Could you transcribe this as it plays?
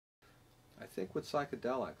think with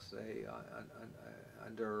psychedelics,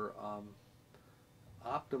 under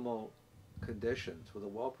optimal conditions with a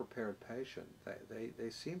well-prepared patient, they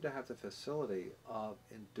seem to have the facility of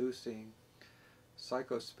inducing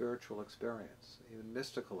psycho-spiritual experience, even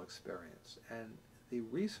mystical experience. And the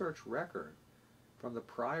research record from the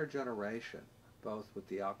prior generation, both with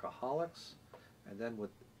the alcoholics and then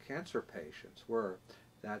with cancer patients, were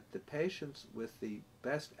that the patients with the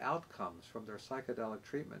best outcomes from their psychedelic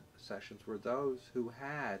treatment sessions were those who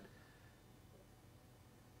had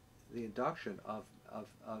the induction of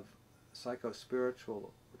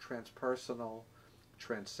psycho-spiritual, transpersonal,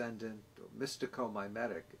 transcendent,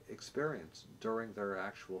 mystico-mimetic experience during their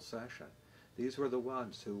actual session. These were the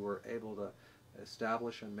ones who were able to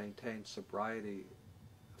establish and maintain sobriety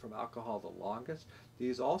from alcohol the longest.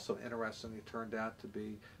 These also, interestingly, turned out to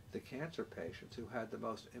be the cancer patients who had the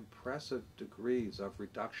most impressive degrees of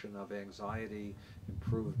reduction of anxiety,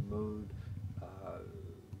 improved mood,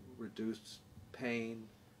 reduced pain,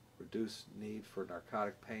 reduced need for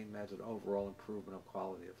narcotic pain meds, and overall improvement of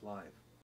quality of life.